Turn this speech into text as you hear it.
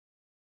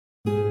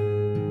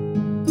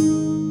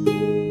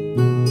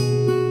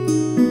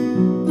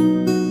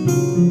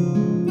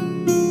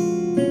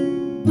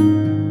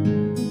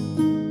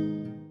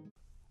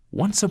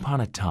Once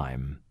upon a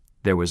time,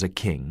 there was a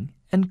king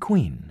and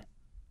queen.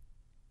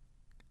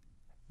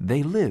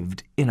 They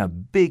lived in a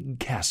big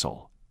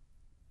castle.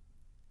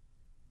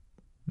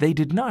 They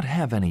did not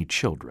have any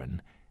children,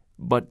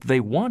 but they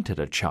wanted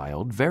a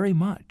child very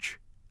much.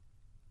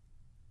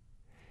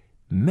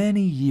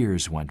 Many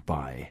years went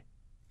by.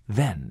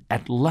 Then,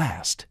 at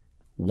last,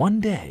 one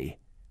day,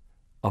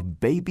 a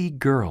baby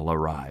girl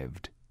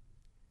arrived.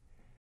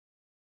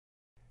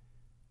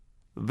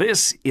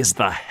 "This is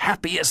the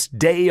happiest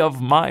day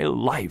of my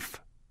life,"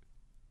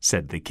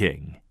 said the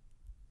king.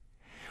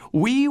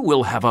 "We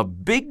will have a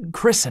big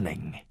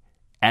christening,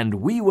 and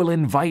we will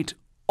invite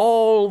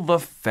all the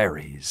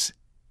fairies."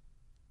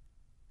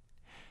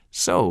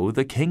 So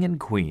the king and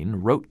queen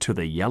wrote to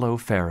the yellow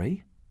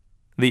fairy,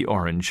 the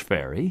orange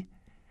fairy,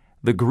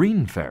 the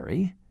green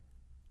fairy,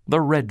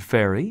 the red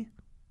fairy,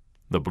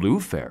 the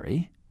blue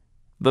fairy,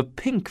 the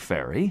pink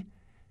fairy,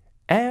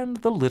 and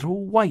the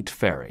little white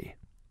fairy.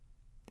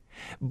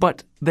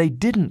 But they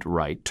didn't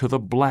write to the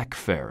black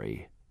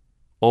fairy,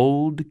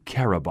 old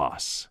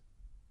Caraboss.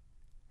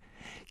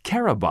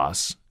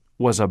 Caraboss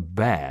was a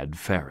bad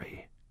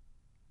fairy.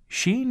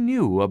 She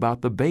knew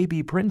about the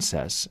baby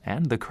princess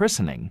and the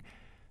christening,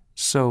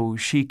 so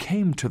she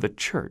came to the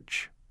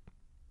church.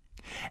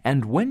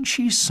 And when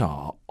she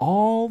saw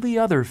all the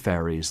other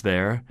fairies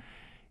there,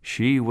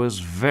 she was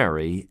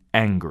very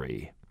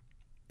angry.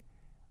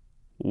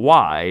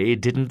 "Why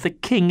didn't the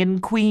king and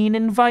queen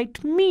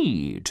invite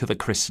me to the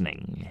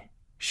christening?"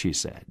 she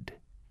said.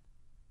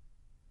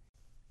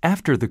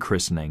 After the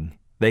christening,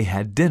 they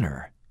had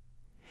dinner.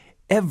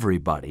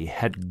 Everybody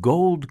had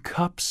gold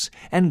cups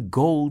and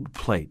gold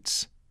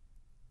plates.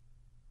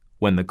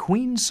 When the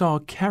queen saw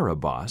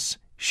Caraboss,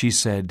 she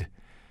said,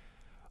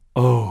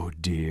 "Oh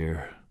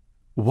dear,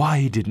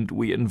 why didn't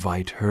we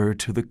invite her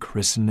to the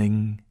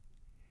christening?"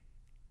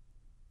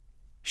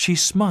 She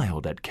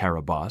smiled at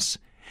Caraboss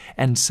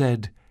and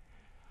said,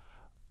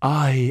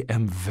 "I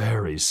am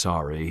very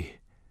sorry.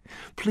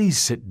 Please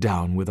sit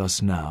down with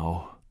us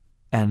now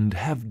and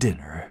have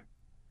dinner."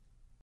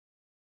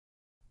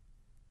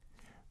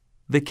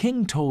 The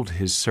king told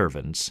his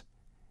servants,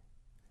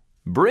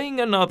 "Bring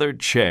another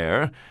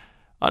chair,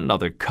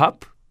 another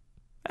cup,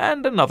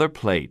 and another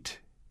plate."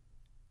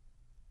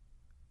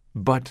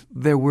 But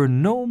there were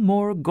no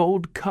more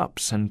gold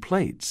cups and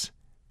plates.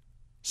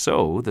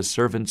 So the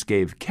servants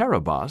gave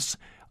Caraboss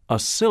a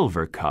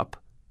silver cup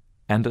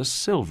and a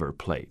silver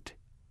plate.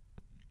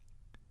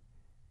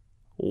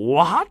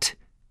 "What?"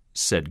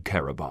 said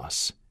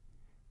Caraboss.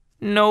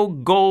 "No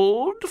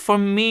gold for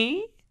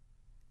me?"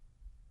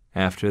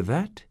 After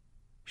that,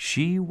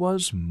 she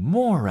was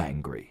more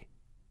angry.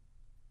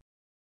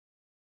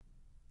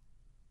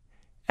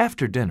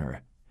 After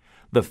dinner,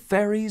 the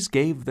fairies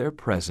gave their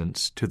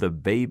presents to the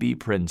baby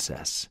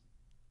princess.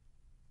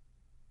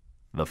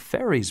 The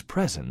fairies'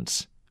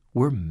 presents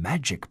were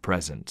magic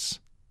presents.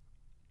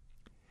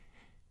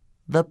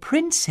 "The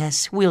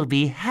princess will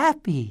be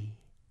happy,"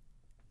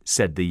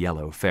 said the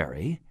yellow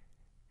fairy.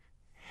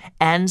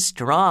 "And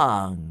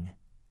strong,"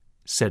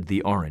 said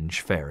the orange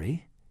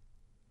fairy.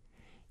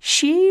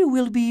 "She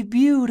will be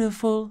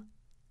beautiful,"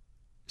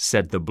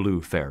 said the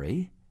blue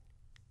fairy.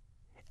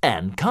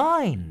 "And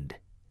kind,"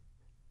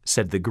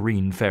 said the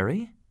green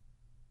fairy.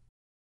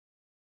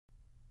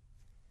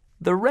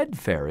 The red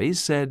fairy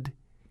said,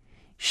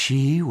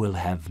 "She will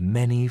have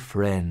many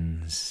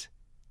friends."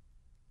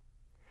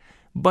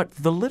 But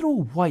the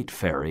little white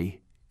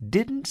fairy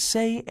didn't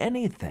say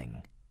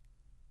anything.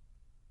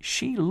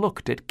 She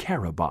looked at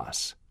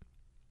Caraboss.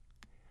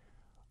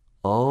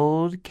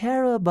 "Old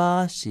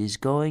Caraboss is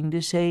going to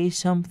say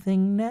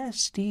something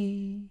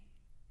nasty,"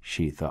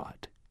 she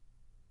thought.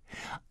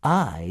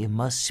 "I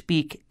must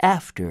speak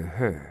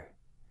after her.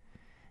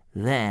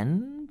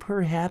 Then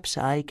perhaps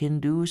I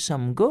can do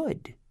some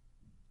good."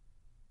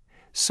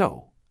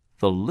 So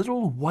the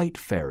little white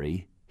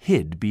fairy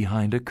hid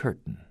behind a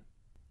curtain.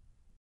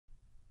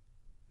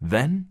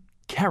 Then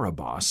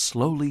Caraboss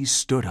slowly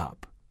stood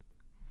up.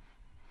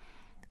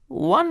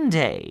 "One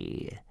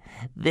day,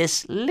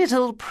 this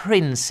little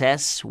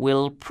princess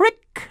will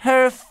prick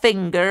her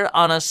finger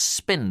on a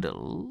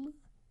spindle,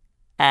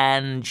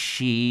 and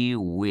she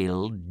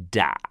will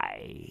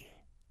die."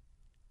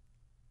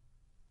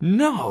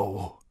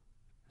 "No,"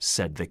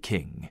 said the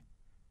king.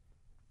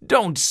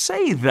 "Don't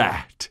say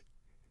that."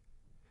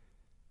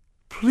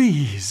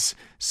 "Please,"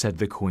 said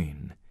the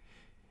queen.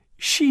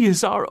 "She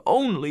is our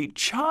only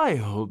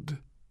child."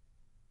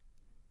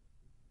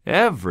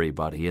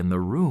 Everybody in the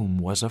room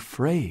was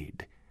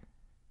afraid.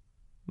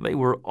 They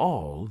were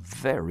all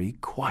very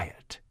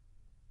quiet.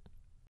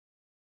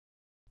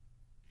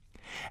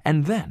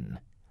 And then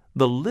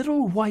the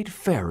little white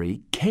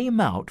fairy came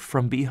out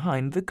from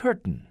behind the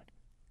curtain.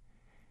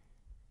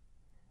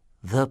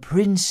 "The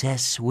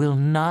princess will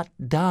not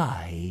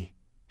die,"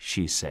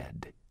 she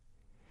said.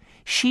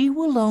 "She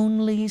will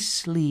only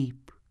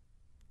sleep.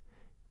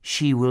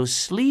 She will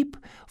sleep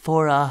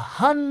for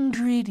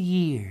 100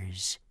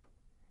 years.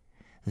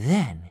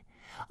 Then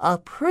a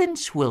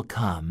prince will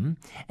come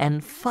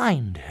and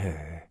find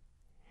her,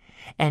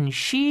 and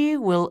she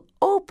will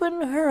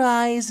open her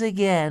eyes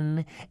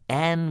again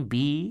and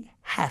be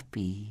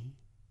happy."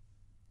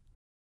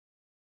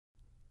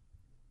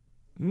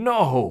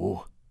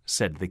 "No,"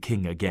 said the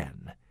king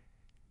again.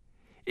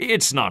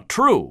 "It's not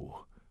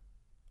true.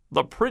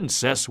 The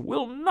princess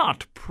will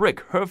not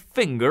prick her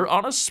finger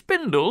on a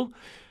spindle,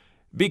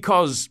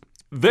 because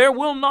there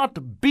will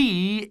not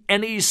be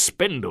any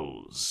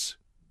spindles."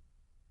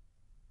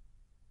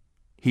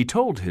 He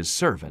told his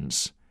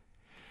servants,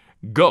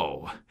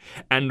 "Go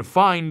and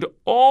find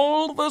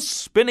all the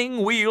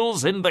spinning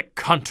wheels in the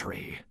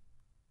country.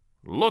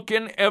 Look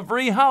in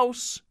every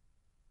house.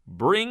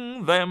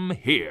 Bring them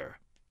here."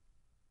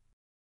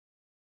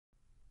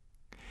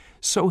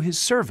 So his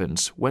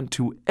servants went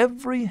to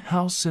every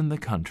house in the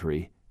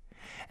country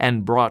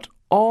and brought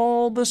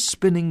all the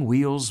spinning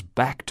wheels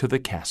back to the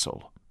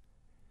castle.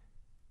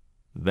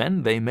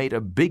 Then they made a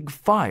big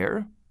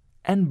fire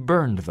and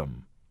burned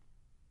them.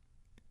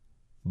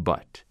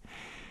 But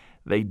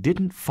they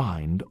didn't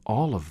find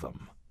all of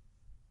them.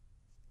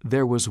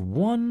 There was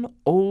one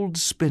old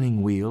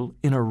spinning wheel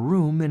in a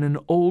room in an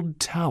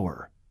old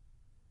tower.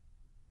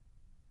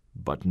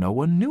 But no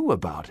one knew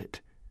about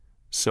it,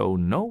 so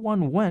no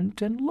one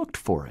went and looked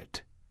for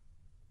it.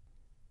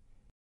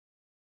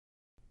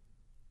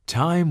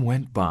 Time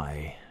went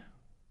by.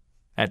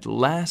 At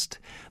last,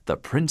 the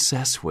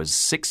princess was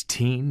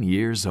 16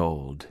 years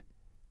old.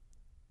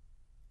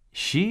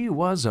 She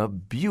was a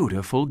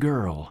beautiful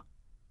girl,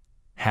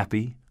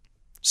 happy,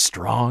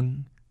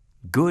 strong,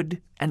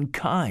 good, and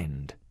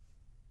kind.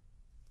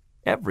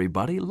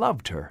 Everybody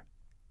loved her.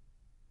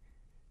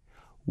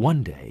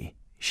 One day,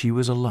 she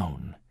was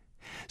alone,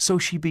 so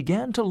she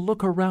began to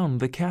look around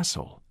the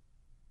castle.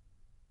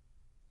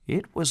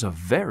 It was a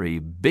very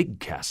big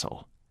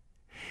castle,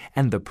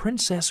 and the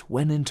princess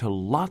went into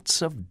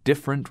lots of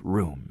different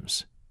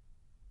rooms.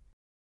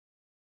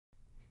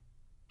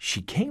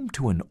 She came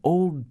to an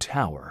old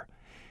tower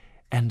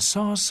and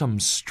saw some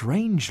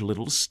strange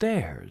little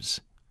stairs.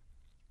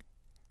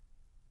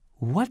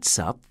 "What's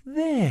up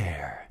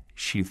there?"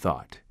 she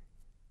thought.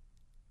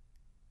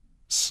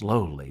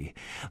 Slowly,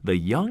 the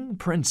young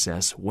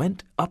princess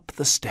went up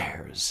the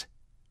stairs.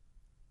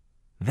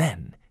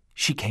 Then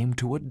she came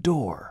to a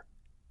door.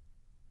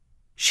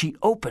 She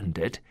opened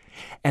it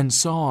and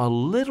saw a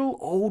little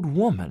old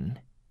woman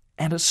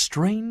and a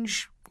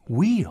strange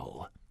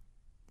wheel.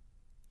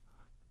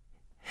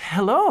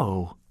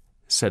 "Hello,"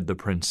 said the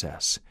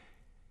princess.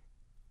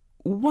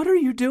 "What are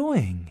you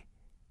doing?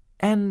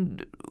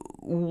 And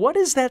what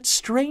is that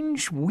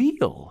strange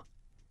wheel?"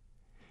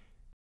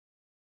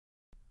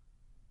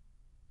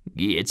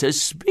 "It's a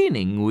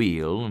spinning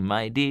wheel,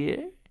 my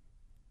dear,"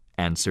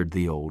 answered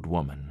the old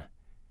woman.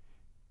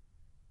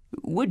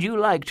 "Would you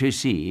like to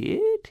see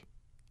it?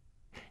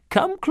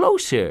 Come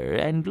closer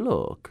and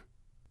look."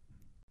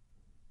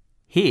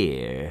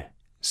 "Here,"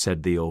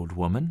 said the old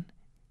woman.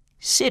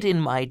 "Sit in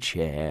my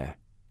chair."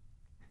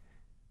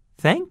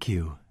 "Thank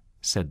you,"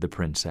 said the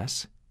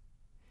princess.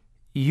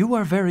 "You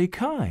are very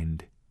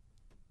kind."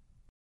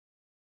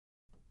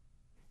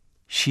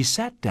 She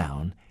sat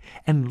down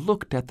and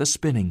looked at the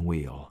spinning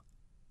wheel.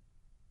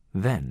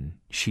 Then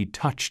she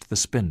touched the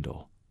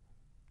spindle.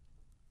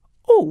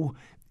 "Oh,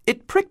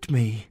 it pricked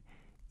me!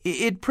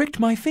 It pricked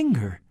my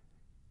finger."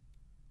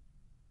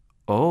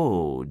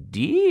 "Oh,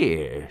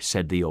 dear,"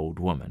 said the old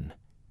woman.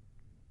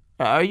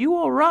 "Are you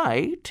all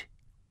right?"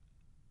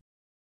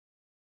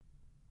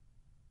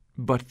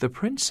 But the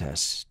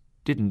princess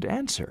didn't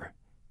answer.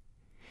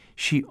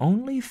 She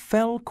only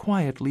fell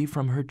quietly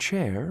from her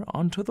chair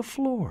onto the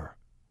floor.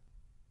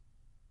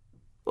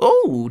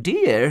 "Oh,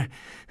 dear!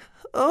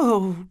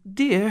 Oh,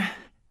 dear!"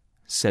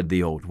 said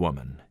the old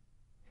woman.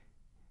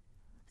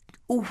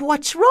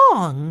 "What's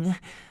wrong?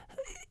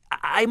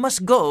 I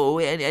must go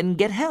and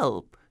get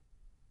help."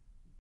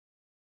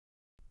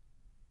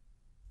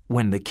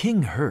 When the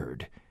king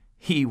heard,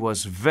 he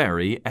was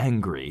very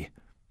angry.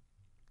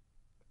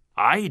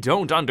 "I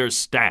don't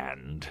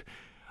understand.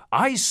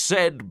 I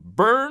said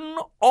burn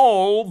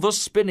all the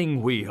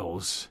spinning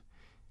wheels."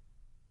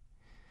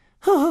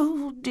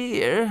 "Oh,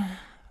 dear,"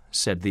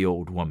 said the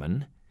old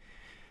woman.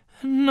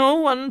 "No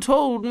one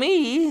told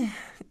me.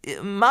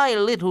 My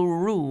little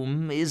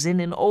room is in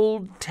an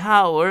old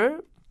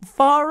tower,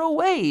 far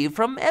away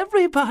from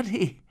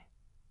everybody."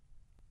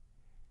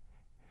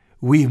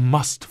 "We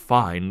must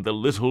find the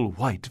little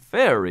white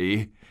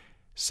fairy,"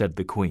 said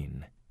the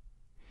queen.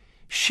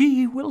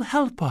 "She will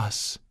help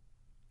us."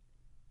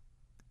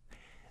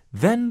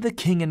 Then the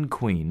king and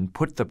queen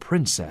put the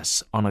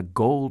princess on a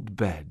gold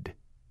bed,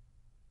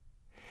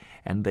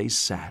 and they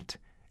sat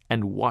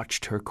and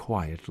watched her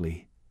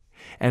quietly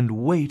and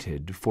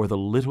waited for the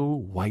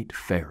little white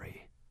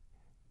fairy.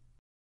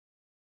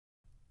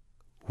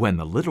 When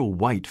the little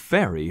white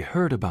fairy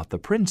heard about the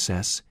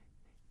princess,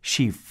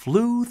 she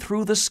flew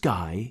through the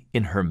sky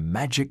in her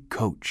magic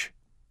coach.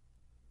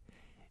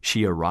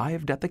 She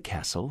arrived at the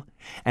castle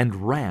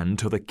and ran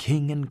to the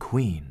king and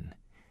queen.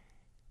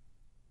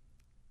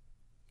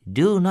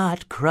 "Do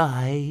not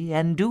cry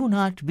and do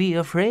not be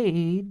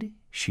afraid,"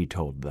 she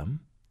told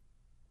them.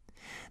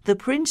 The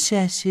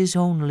princess is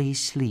only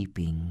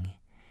sleeping.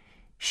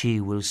 She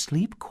will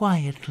sleep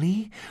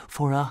quietly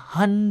for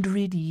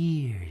 100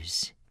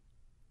 years.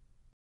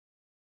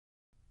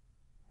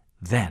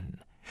 Then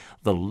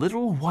the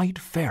little white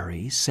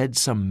fairy said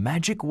some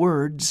magic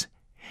words,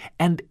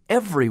 and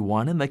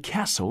everyone in the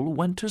castle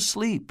went to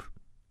sleep.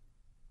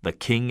 The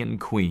king and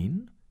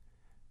queen,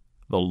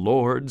 the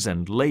lords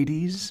and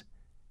ladies,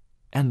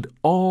 and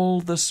all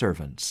the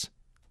servants.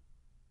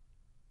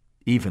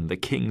 Even the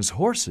king's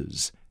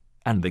horses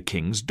and the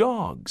king's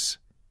dogs.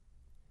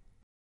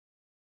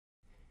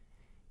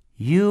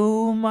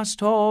 You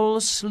must all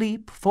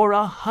sleep for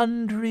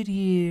 100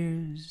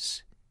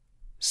 years,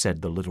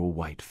 said the little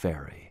white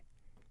fairy.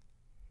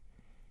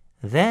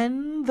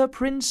 Then the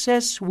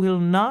princess will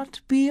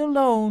not be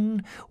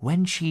alone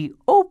when she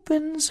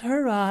opens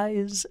her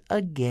eyes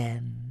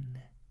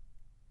again.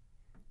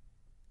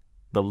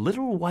 The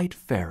little white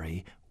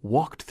fairy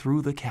walked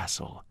through the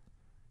castle.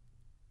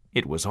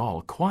 It was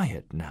all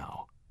quiet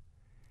now.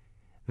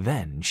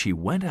 Then she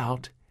went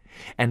out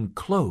and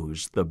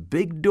closed the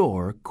big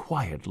door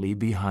quietly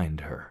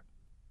behind her.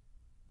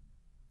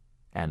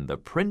 And the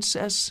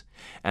princess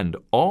and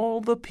all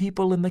the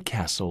people in the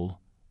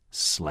castle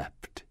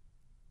slept.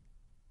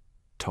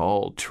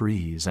 Tall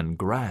trees and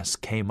grass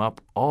came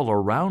up all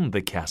around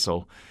the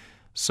castle,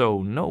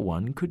 so no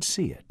one could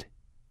see it.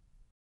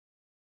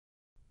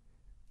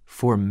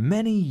 For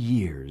many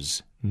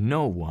years,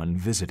 no one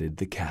visited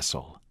the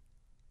castle.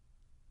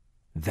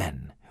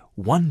 Then,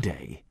 one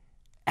day,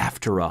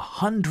 after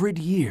 100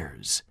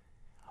 years,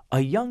 a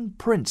young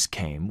prince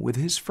came with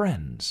his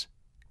friends.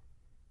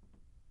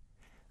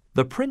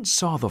 The prince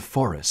saw the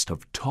forest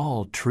of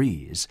tall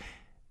trees,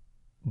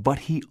 but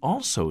he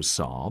also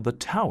saw the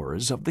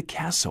towers of the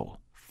castle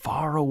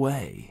far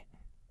away.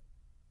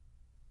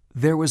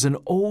 There was an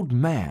old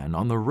man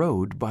on the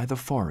road by the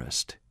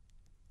forest.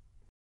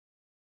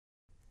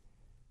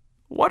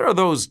 "What are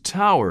those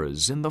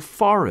towers in the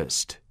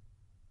forest?"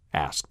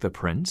 asked the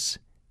prince.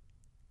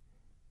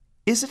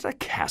 "Is it a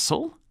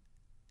castle?"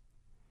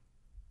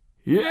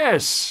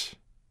 "Yes,"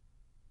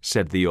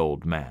 said the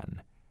old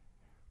man.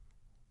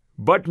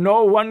 "But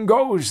no one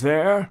goes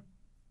there.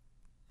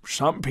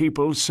 Some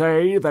people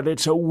say that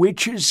it's a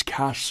witch's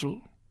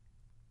castle.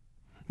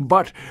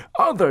 But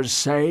others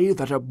say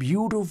that a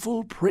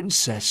beautiful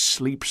princess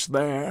sleeps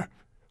there,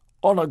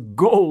 on a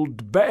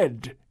gold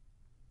bed."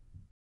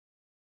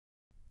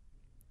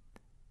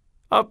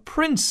 "A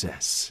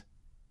princess,"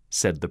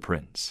 said the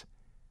prince,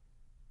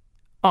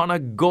 "on a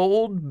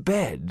gold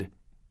bed.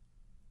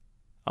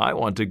 I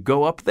want to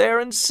go up there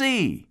and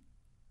see."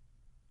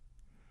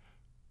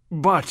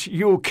 "But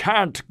you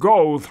can't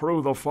go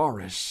through the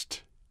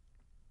forest,"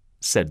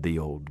 said the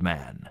old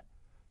man.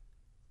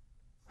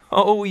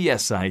 "Oh,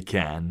 yes, I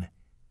can,"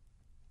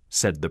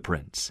 said the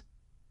prince.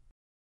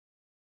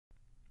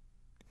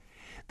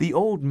 The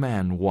old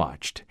man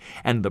watched,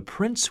 and the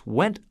prince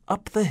went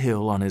up the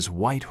hill on his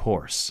white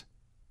horse.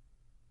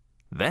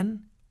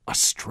 Then a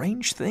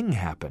strange thing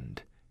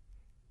happened.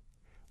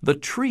 The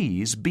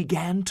trees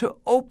began to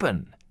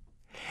open,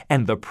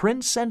 and the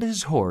prince and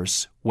his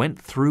horse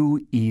went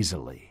through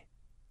easily.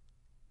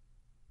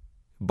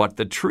 But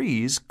the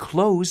trees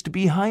closed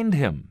behind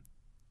him,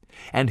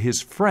 and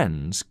his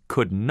friends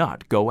could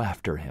not go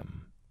after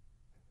him.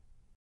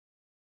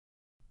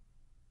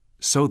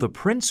 So the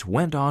prince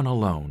went on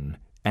alone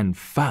and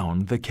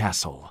found the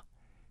castle.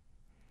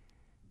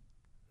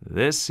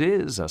 "This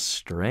is a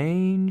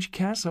strange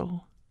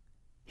castle,"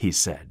 he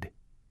said.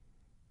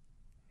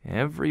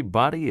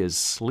 "Everybody is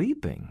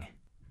sleeping,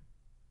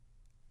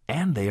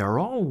 and they are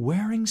all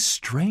wearing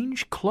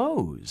strange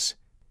clothes.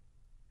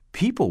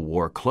 People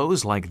wore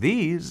clothes like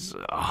these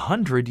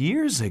 100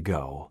 years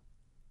ago."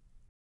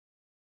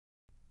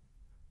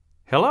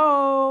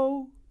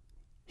 "Hello!"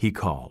 he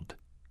called.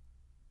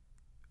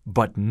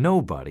 But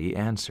nobody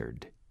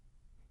answered.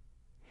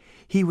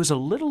 He was a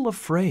little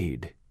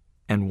afraid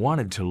and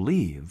wanted to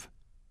leave.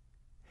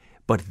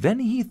 But then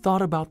he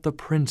thought about the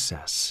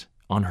princess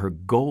on her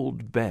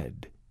gold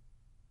bed.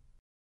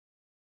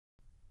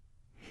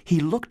 He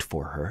looked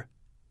for her,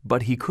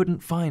 but he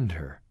couldn't find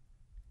her.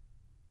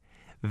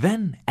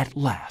 Then, at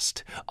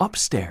last,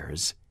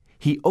 upstairs,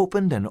 he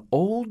opened an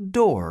old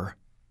door,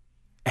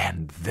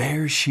 and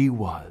there she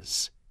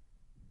was.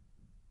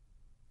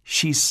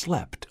 She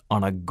slept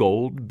on a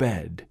gold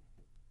bed.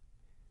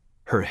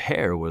 Her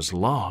hair was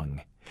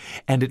long,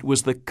 and it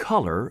was the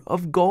color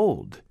of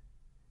gold.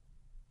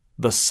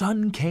 The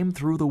sun came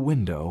through the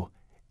window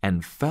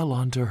and fell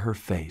onto her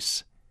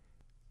face.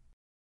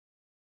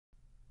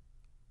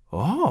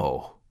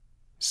 "Oh,"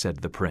 said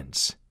the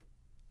prince,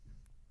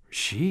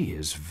 "she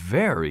is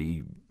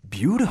very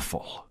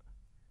beautiful."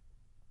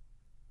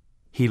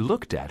 He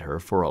looked at her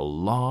for a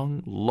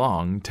long,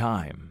 long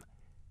time.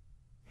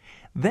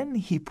 Then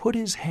he put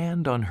his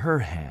hand on her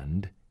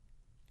hand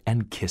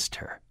and kissed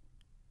her.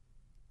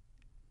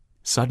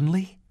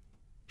 Suddenly,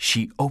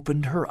 she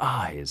opened her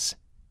eyes.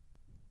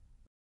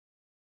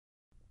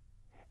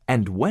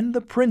 And when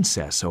the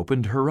princess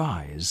opened her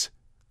eyes,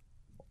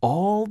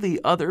 all the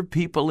other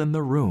people in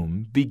the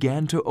room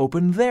began to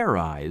open their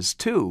eyes,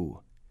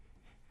 too.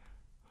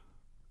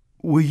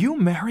 "Will you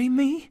marry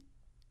me?"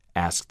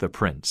 asked the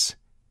prince.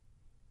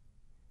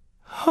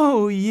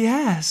 "Oh,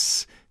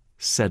 yes,"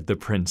 said the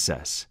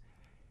princess.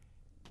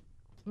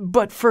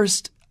 "But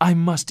first I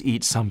must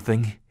eat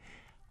something.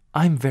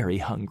 I'm very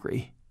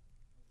hungry."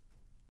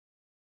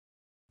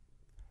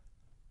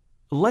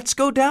 "Let's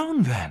go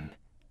down, then,"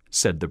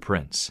 said the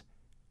prince.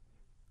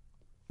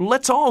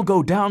 "Let's all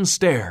go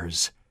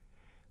downstairs.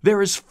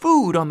 There is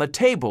food on the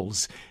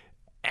tables,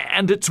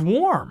 and it's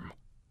warm."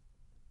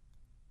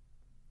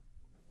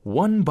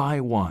 One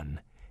by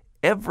one,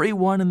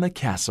 everyone in the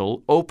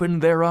castle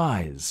opened their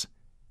eyes.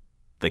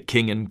 The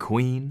king and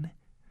queen,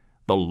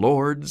 the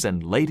lords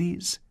and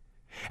ladies,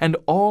 and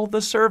all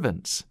the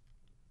servants,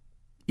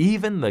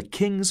 even the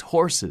king's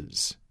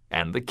horses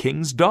and the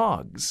king's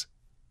dogs.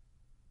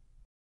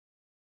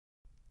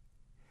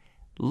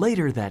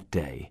 Later that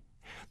day,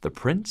 the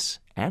prince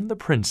and the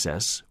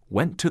princess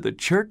went to the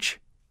church,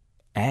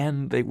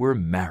 and they were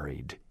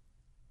married.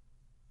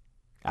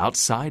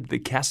 Outside the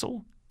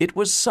castle, it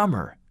was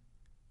summer.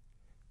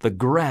 The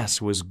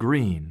grass was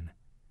green,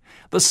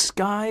 the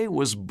sky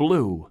was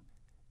blue,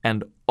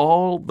 and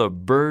all the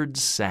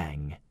birds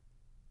sang.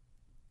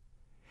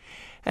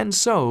 And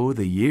so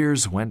the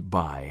years went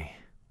by.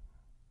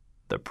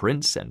 The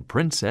prince and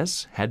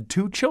princess had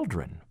 2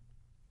 children,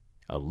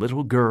 a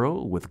little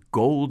girl with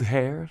gold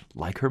hair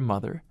like her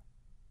mother,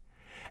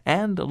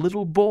 and a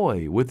little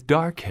boy with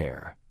dark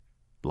hair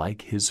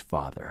like his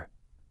father.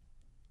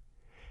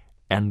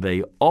 And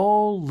they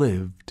all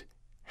lived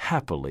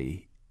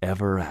happily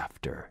ever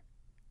after.